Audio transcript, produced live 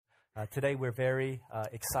Today we're very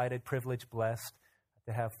excited, privileged, blessed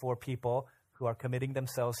to have 4 people who are committing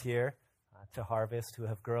themselves here to Harvest, who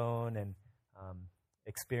have grown and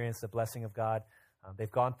experienced the blessing of God.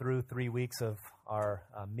 They've gone through 3 weeks of our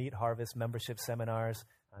Meet Harvest membership seminars.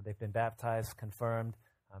 They've been baptized, confirmed.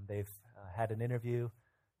 They've had an interview,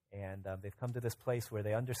 and they've come to this place where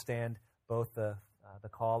they understand both the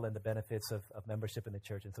call and the benefits of membership in the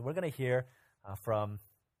church. And so we're going to hear from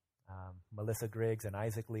Melissa Griggs and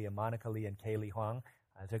Isaac Lee and Monica Lee and Kaylee Huang.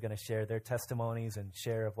 They're going to share their testimonies and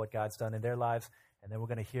share of what God's done in their lives. And then we're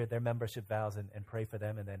going to hear their membership vows and pray for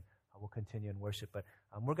them. And then we'll continue in worship. But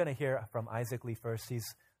we're going to hear from Isaac Lee first.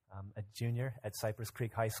 He's a junior at Cypress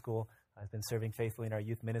Creek High School. Has been serving faithfully in our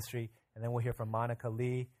youth ministry. And then we'll hear from Monica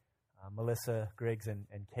Lee, Melissa Griggs, and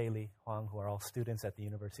Kaylee Huang, who are all students at the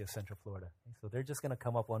University of Central Florida. So they're just going to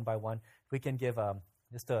come up one by one. If we can give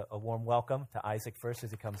just a warm welcome to Isaac first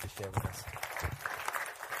as he comes to share with us.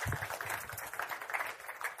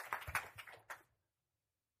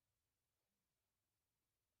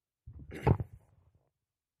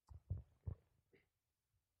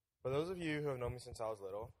 For those of you who have known me since I was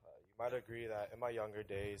little, you might agree that in my younger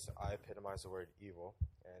days, I epitomized the word evil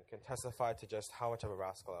and can testify to just how much of a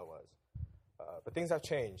rascal I was. But things have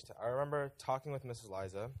changed. I remember talking with Mrs.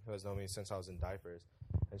 Liza, who has known me since I was in diapers,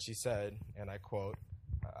 and she said, and I quote,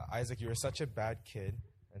 "Isaac, you were such a bad kid,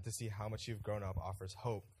 and to see how much you've grown up offers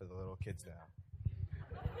hope for the little kids now."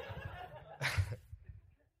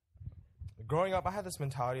 Growing up, I had this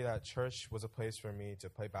mentality that church was a place for me to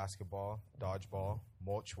play basketball, dodgeball,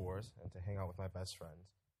 mulch wars, and to hang out with my best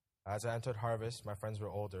friends. As I entered Harvest, my friends were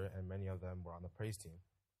older, and many of them were on the praise team.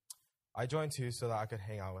 I joined too so that I could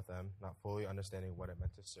hang out with them, not fully understanding what it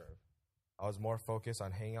meant to serve. I was more focused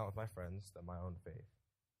on hanging out with my friends than my own faith.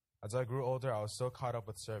 As I grew older, I was so caught up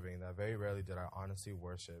with serving that very rarely did I honestly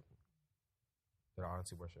worship.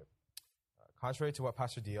 Contrary to what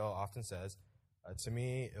Pastor DL often says, to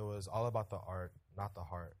me, it was all about the art, not the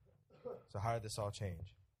heart. So how did this all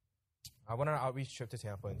change? I went on an outreach trip to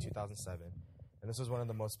Tampa in 2007, and this was one of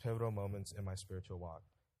the most pivotal moments in my spiritual walk.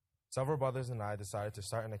 Several brothers and I decided to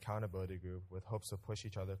start an accountability group with hopes to push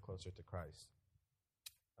each other closer to Christ.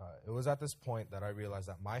 It was at this point that I realized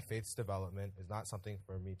that my faith's development is not something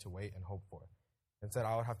for me to wait and hope for. Instead,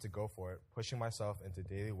 I would have to go for it, pushing myself into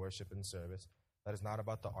daily worship and service that is not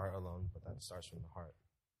about the art alone, but that starts from the heart.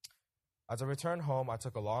 As I returned home, I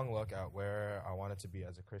took a long look at where I wanted to be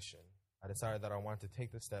as a Christian. I decided that I wanted to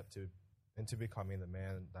take the step into becoming the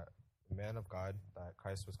man of God that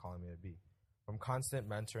Christ was calling me to be. From constant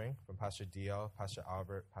mentoring from Pastor DL, Pastor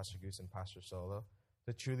Albert, Pastor Goose, and Pastor Solo,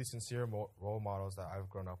 to truly sincere role models that I've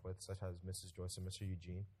grown up with, such as Mrs. Joyce and Mr.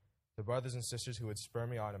 Eugene, to brothers and sisters who would spur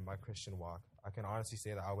me on in my Christian walk, I can honestly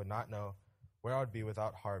say that I would not know where I would be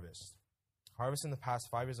without Harvest. Harvest in the past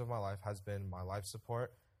 5 years of my life has been my life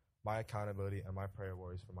support, my accountability, and my prayer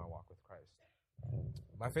warriors for my walk with Christ.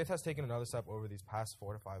 My faith has taken another step over these past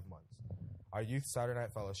 4 to 5 months. Our youth Saturday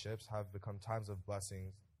night fellowships have become times of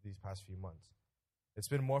blessings these past few months. It's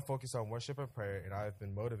been more focused on worship and prayer, and I have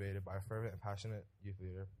been motivated by a fervent and passionate youth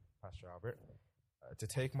leader, Pastor Albert, to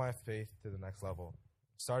take my faith to the next level.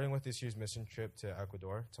 Starting with this year's mission trip to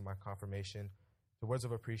Ecuador, to my confirmation, to words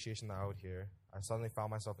of appreciation that I would hear, I suddenly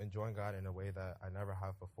found myself enjoying God in a way that I never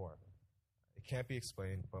have before. It can't be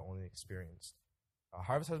explained, but only experienced.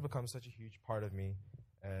 Harvest has become such a huge part of me,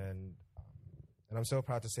 and I'm so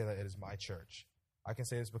proud to say that it is my church. I can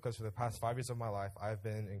say this because for the past 5 years of my life, I've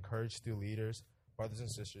been encouraged through leaders, brothers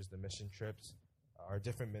and sisters, the mission trips, our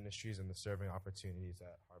different ministries, and the serving opportunities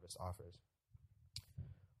that Harvest offers.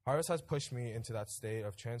 Harvest has pushed me into that state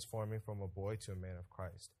of transforming from a boy to a man of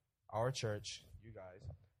Christ. Our church, you guys,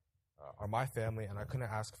 are my family, and I couldn't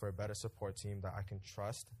ask for a better support team that I can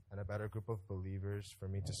trust and a better group of believers for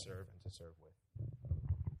me to serve and to serve with.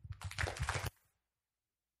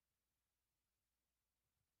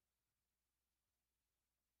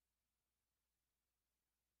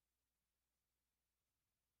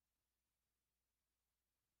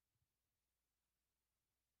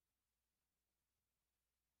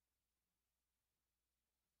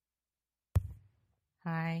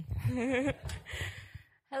 Hi.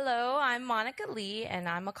 Hello, I'm Monica Lee, and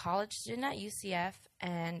I'm a college student at UCF,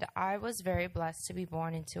 and I was very blessed to be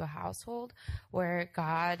born into a household where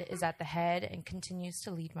God is at the head and continues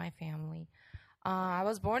to lead my family. I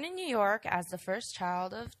was born in New York as the first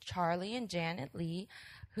child of Charlie and Janet Lee,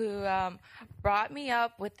 who brought me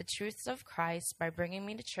up with the truths of Christ by bringing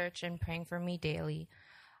me to church and praying for me daily.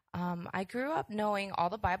 I grew up knowing all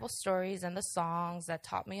the Bible stories and the songs that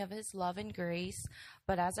taught me of his love and grace,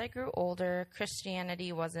 but as I grew older,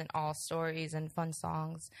 Christianity wasn't all stories and fun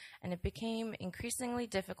songs, and it became increasingly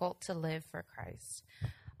difficult to live for Christ.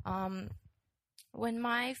 When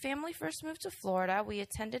my family first moved to Florida, we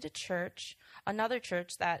attended another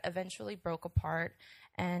church that eventually broke apart,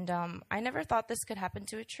 and I never thought this could happen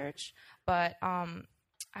to a church, but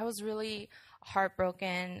I was really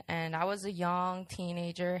heartbroken, and I was a young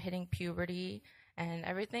teenager hitting puberty, and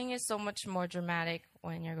everything is so much more dramatic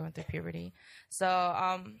when you're going through puberty.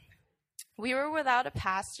 So we were without a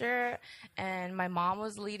pastor, and my mom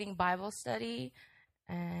was leading Bible study,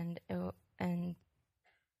 and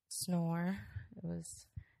snore.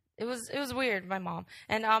 It was weird, my mom.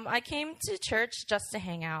 And I came to church just to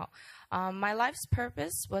hang out. My life's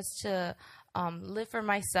purpose was to live for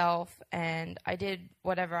myself, and I did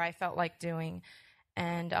whatever I felt like doing.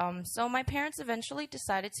 And so my parents eventually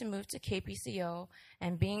decided to move to KPCO,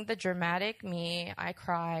 and being the dramatic me, I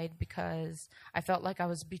cried because I felt like I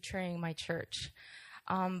was betraying my church.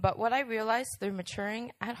 But what I realized through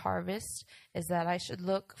maturing at Harvest is that I shouldn't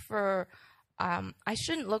look for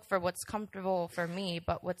what's comfortable for me,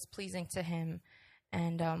 but what's pleasing to him.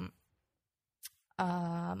 And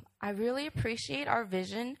I really appreciate our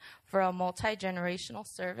vision for a multi-generational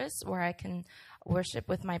service where I can worship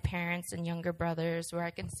with my parents and younger brothers, where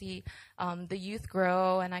I can see the youth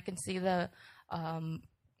grow, and I can see the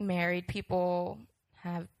married people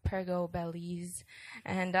have prego bellies.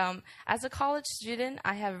 And as a college student,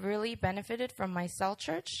 I have really benefited from my cell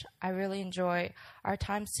church. I really enjoy our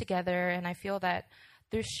times together, and I feel that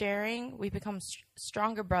through sharing, we become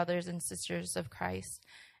stronger brothers and sisters of Christ.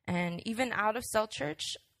 And even out of cell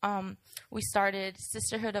church, we started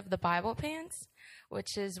Sisterhood of the Bible Pants,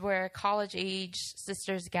 which is where college-age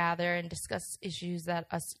sisters gather and discuss issues that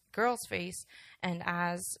us girls face, and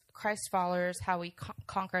as Christ followers, how we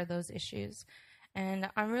conquer those issues. And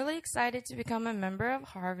I'm really excited to become a member of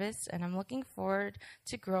Harvest, and I'm looking forward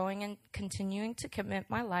to growing and continuing to commit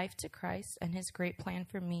my life to Christ and his great plan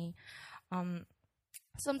for me.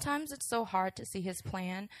 Sometimes it's so hard to see his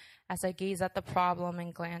plan as I gaze at the problem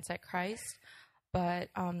and glance at Christ. But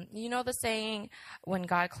you know the saying, when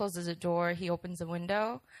God closes a door, he opens a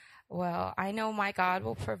window? Well, I know my God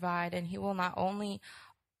will provide, and he will not only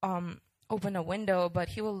open a window, but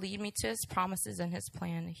he will lead me to his promises and his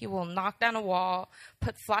plan. He will knock down a wall,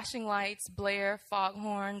 put flashing lights, blare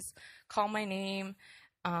foghorns, call my name,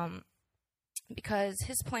 because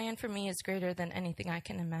his plan for me is greater than anything I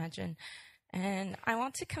can imagine. And I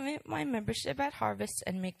want to commit my membership at Harvest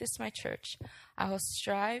and make this my church. I will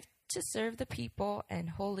strive to serve the people and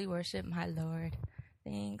wholly worship my Lord.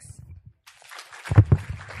 Thanks.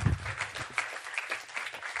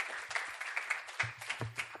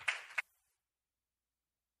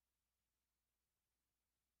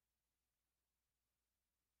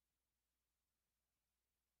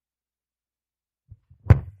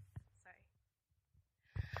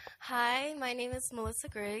 Hi, my name is Melissa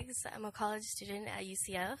Griggs. I'm a college student at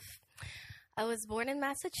UCF. I was born in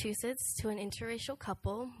Massachusetts to an interracial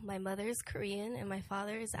couple. My mother is Korean and my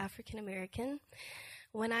father is African American.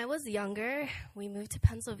 When I was younger, we moved to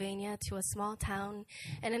Pennsylvania to a small town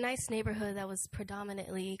in a nice neighborhood that was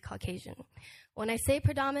predominantly Caucasian. When I say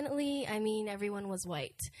predominantly, I mean everyone was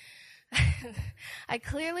white. I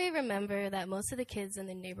clearly remember that most of the kids in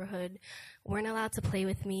the neighborhood weren't allowed to play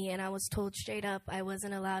with me, and I was told straight up I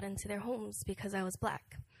wasn't allowed into their homes because I was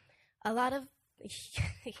black. A lot of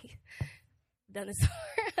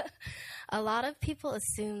a lot of people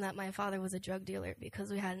assume that my father was a drug dealer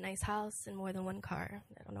because we had a nice house and more than one car.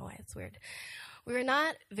 I don't know why it's weird. We were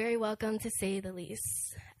not very welcome, to say the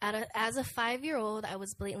least. As a 5-year-old, I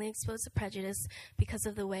was blatantly exposed to prejudice because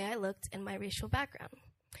of the way I looked and my racial background.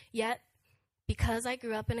 Yet, because I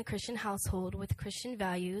grew up in a Christian household with Christian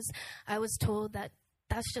values, I was told that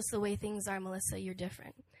that's just the way things are, Melissa, you're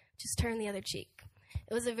different. Just turn the other cheek.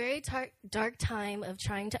 It was a very dark time of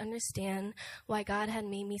trying to understand why God had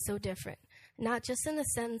made me so different, not just in the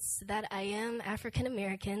sense that I am African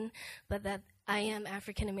American, but that I am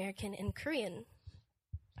African American and Korean.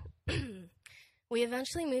 We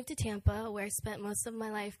eventually moved to Tampa, where I spent most of my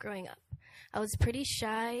life growing up. I was pretty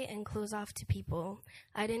shy and closed off to people.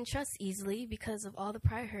 I didn't trust easily because of all the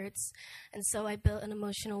prior hurts, and so I built an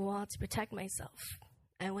emotional wall to protect myself.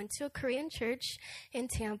 I went to a Korean church in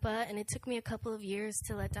Tampa, and it took me a couple of years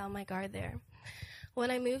to let down my guard there.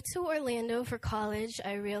 When I moved to Orlando for college,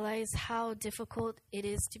 I realized how difficult it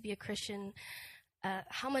is to be a Christian,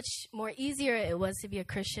 how much more easier it was to be a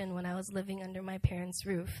Christian when I was living under my parents'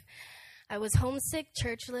 roof. I was homesick,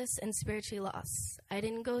 churchless, and spiritually lost. I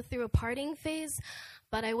didn't go through a partying phase,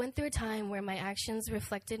 but I went through a time where my actions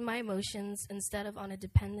reflected my emotions instead of on a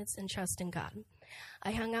dependence and trust in God.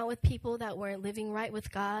 I hung out with people that weren't living right with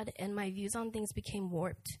God, and my views on things became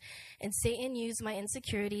warped, and Satan used my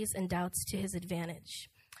insecurities and doubts to his advantage.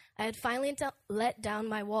 I had finally let down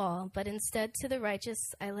my wall, but instead to the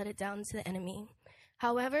righteous, I let it down to the enemy.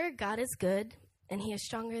 However, God is good, and he is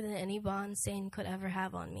stronger than any bond Satan could ever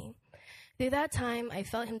have on me. Through that time, I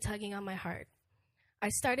felt him tugging on my heart. I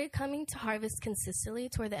started coming to Harvest consistently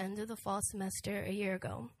toward the end of the fall semester a year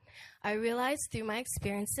ago. I realized through my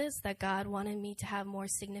experiences that God wanted me to have more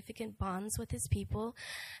significant bonds with his people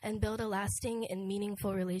and build a lasting and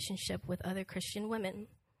meaningful relationship with other Christian women.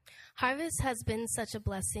 Harvest has been such a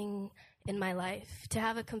blessing in my life. To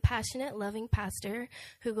have a compassionate, loving pastor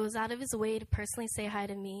who goes out of his way to personally say hi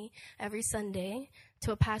to me every Sunday,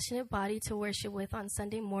 to a passionate body to worship with on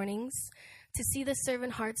Sunday mornings, to see the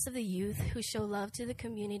servant hearts of the youth who show love to the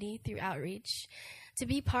community through outreach, to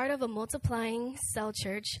be part of a multiplying cell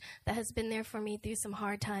church that has been there for me through some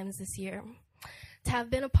hard times this year, to have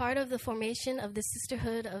been a part of the formation of the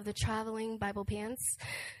Sisterhood of the Traveling Bible Pants,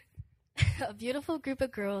 a beautiful group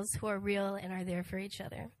of girls who are real and are there for each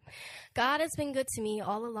other. God has been good to me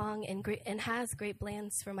all along and has great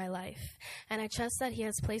plans for my life, and I trust that he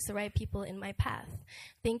has placed the right people in my path.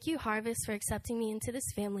 Thank you, Harvest, for accepting me into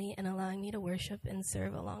this family and allowing me to worship and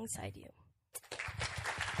serve alongside you.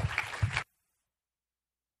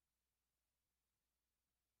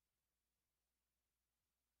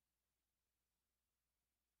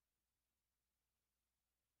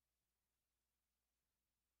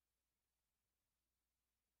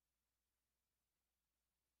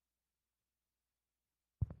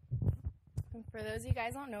 For those of you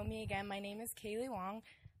guys who don't know me, again, my name is Kaylee Wong.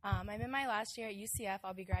 I'm in my last year at UCF.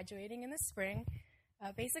 I'll be graduating in the spring.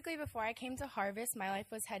 Basically, before I came to Harvest, my life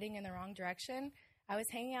was heading in the wrong direction. I was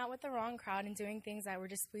hanging out with the wrong crowd and doing things that were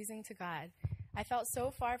displeasing to God. I felt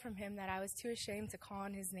so far from him that I was too ashamed to call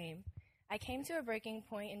on his name. I came to a breaking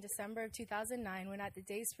point in December of 2009 when at the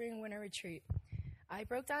Day Spring Winter Retreat. I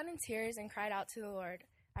broke down in tears and cried out to the Lord.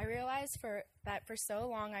 I realized that for so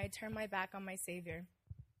long I had turned my back on my Savior.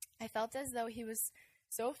 I felt as though he was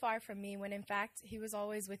so far from me when in fact he was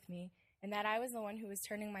always with me, and that I was the one who was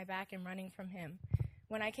turning my back and running from him.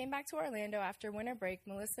 When I came back to Orlando after winter break,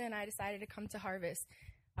 Melissa and I decided to come to Harvest,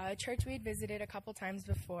 a church we'd visited a couple times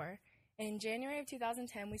before. In January of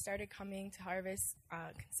 2010, we started coming to Harvest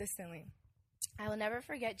consistently. I will never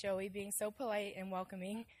forget Joey being so polite and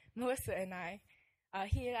welcoming Melissa and I.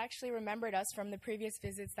 He had actually remembered us from the previous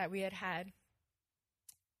visits that we had had.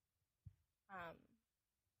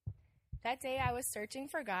 That day I was searching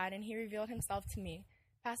for God, and he revealed himself to me.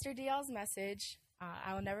 Pastor DL's message,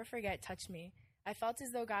 I will never forget, touched me. I felt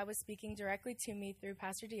as though God was speaking directly to me through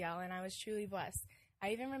Pastor DL, and I was truly blessed.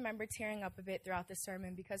 I even remember tearing up a bit throughout the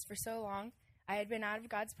sermon because for so long I had been out of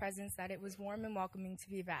God's presence that it was warm and welcoming to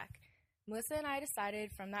be back. Melissa and I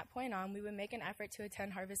decided from that point on we would make an effort to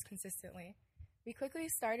attend Harvest consistently. We quickly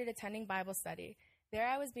started attending Bible study. There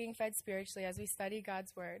I was being fed spiritually as we studied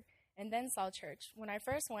God's Word. And then Cell Church. When I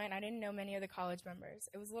first went, I didn't know many of the college members.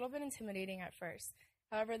 It was a little bit intimidating at first.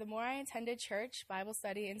 However, the more I attended church, Bible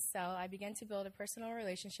study, and Cell, I began to build a personal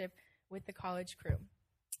relationship with the college crew.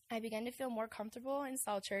 I began to feel more comfortable in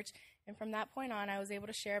Cell Church, and from that point on, I was able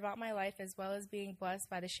to share about my life as well as being blessed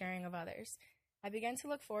by the sharing of others. I began to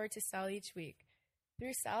look forward to Cell each week.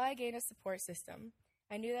 Through Cell, I gained a support system.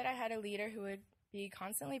 I knew that I had a leader who would be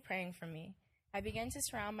constantly praying for me. I began to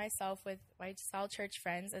surround myself with my Cell Church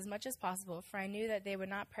friends as much as possible, for I knew that they would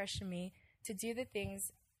not pressure me to do the things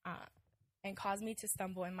and cause me to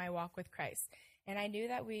stumble in my walk with Christ. And I knew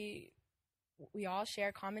that we all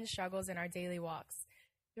share common struggles in our daily walks.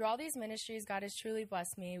 Through all these ministries, God has truly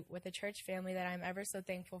blessed me with a church family that I'm ever so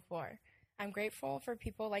thankful for. I'm grateful for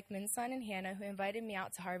people like Minsun and Hannah who invited me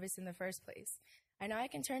out to Harvest in the first place. I know I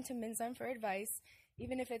can turn to Minsun for advice,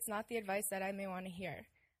 even if it's not the advice that I may want to hear.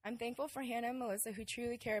 I'm thankful for Hannah and Melissa who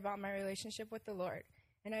truly care about my relationship with the Lord,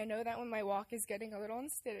 and I know that when my walk is getting a little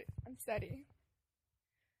unsteady,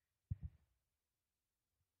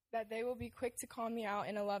 that they will be quick to call me out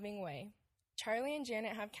in a loving way. Charlie and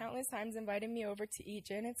Janet have countless times invited me over to eat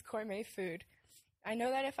Janet's gourmet food. I know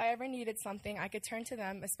that if I ever needed something, I could turn to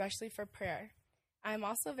them, especially for prayer. I am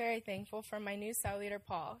also very thankful for my new cell leader,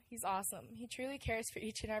 Paul. He's awesome. He truly cares for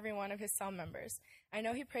each and every one of his cell members. I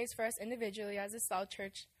know he prays for us individually as a cell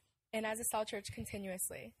church and as a cell church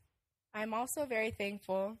continuously. I'm also very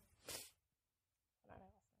thankful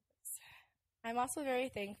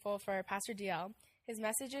for Pastor DL. His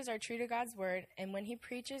messages are true to God's word, and when he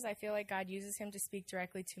preaches, I feel like God uses him to speak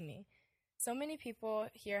directly to me. So many people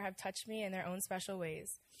here have touched me in their own special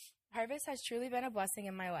ways. Harvest has truly been a blessing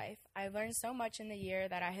in my life. I've learned so much in the year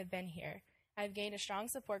that I have been here. I've gained a strong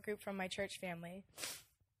support group from my church family.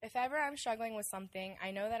 If ever I'm struggling with something, I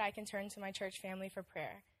know that I can turn to my church family for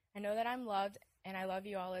prayer. I know that I'm loved, and I love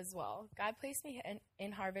you all as well. God placed me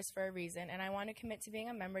in Harvest for a reason, and I want to commit to being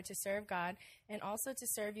a member to serve God and also to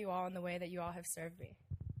serve you all in the way that you all have served me.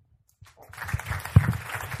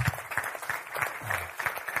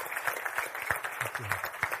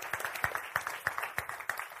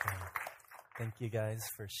 Thank you guys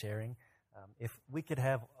for sharing. If we could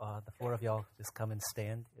have the four of y'all just come and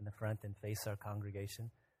stand in the front and face our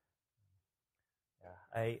congregation.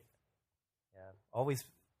 It's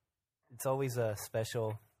always a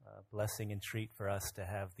special blessing and treat for us to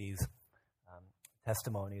have these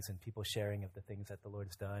testimonies and people sharing of the things that the Lord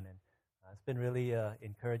has done. And it's been really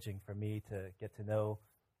encouraging for me to get to know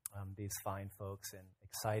these fine folks and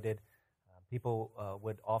excited. People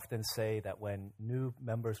would often say that when new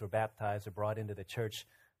members were baptized or brought into the church,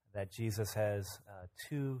 that Jesus has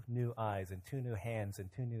 2 new eyes and 2 new hands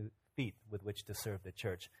and 2 new feet with which to serve the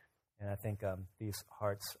church. And I think these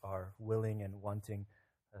hearts are willing and wanting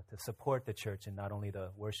to support the church in not only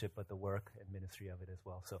the worship, but the work and ministry of it as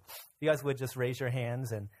well. So if you guys would just raise your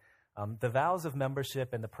hands. And the vows of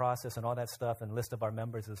membership and the process and all that stuff and list of our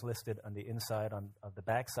members is listed on the inside of the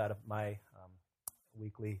back side of my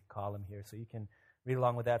weekly column here. So you can read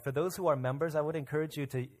along with that. For those who are members, I would encourage you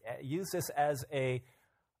to use this as a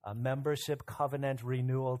membership covenant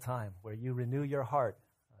renewal time where you renew your heart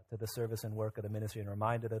to the service and work of the ministry and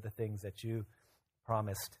reminded of the things that you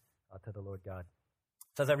promised to the Lord God.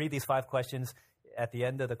 So as I read these 5 questions, at the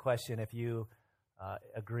end of the question, if you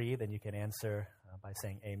agree, then you can answer by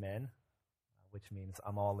saying amen, which means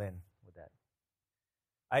I'm all in with that.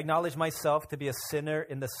 I acknowledge myself to be a sinner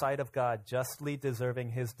in the sight of God, justly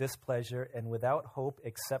deserving his displeasure and without hope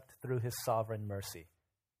except through his sovereign mercy.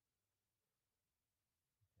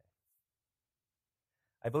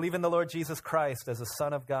 I believe in the Lord Jesus Christ as the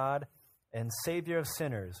Son of God and Savior of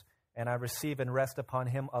sinners, and I receive and rest upon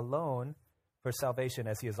him alone for salvation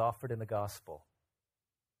as he is offered in the gospel.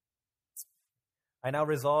 I now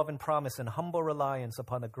resolve and promise in humble reliance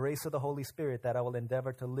upon the grace of the Holy Spirit that I will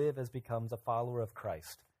endeavor to live as becomes a follower of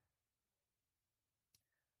Christ.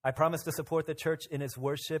 I promise to support the church in its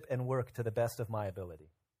worship and work to the best of my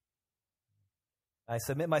ability. I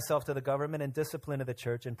submit myself to the government and discipline of the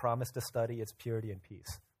church and promise to study its purity and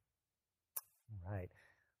peace. All right.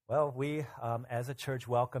 Well, we, as a church,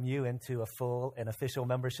 welcome you into a full and official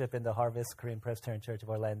membership in the Harvest Korean Presbyterian Church of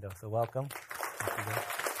Orlando. So welcome. Thank you,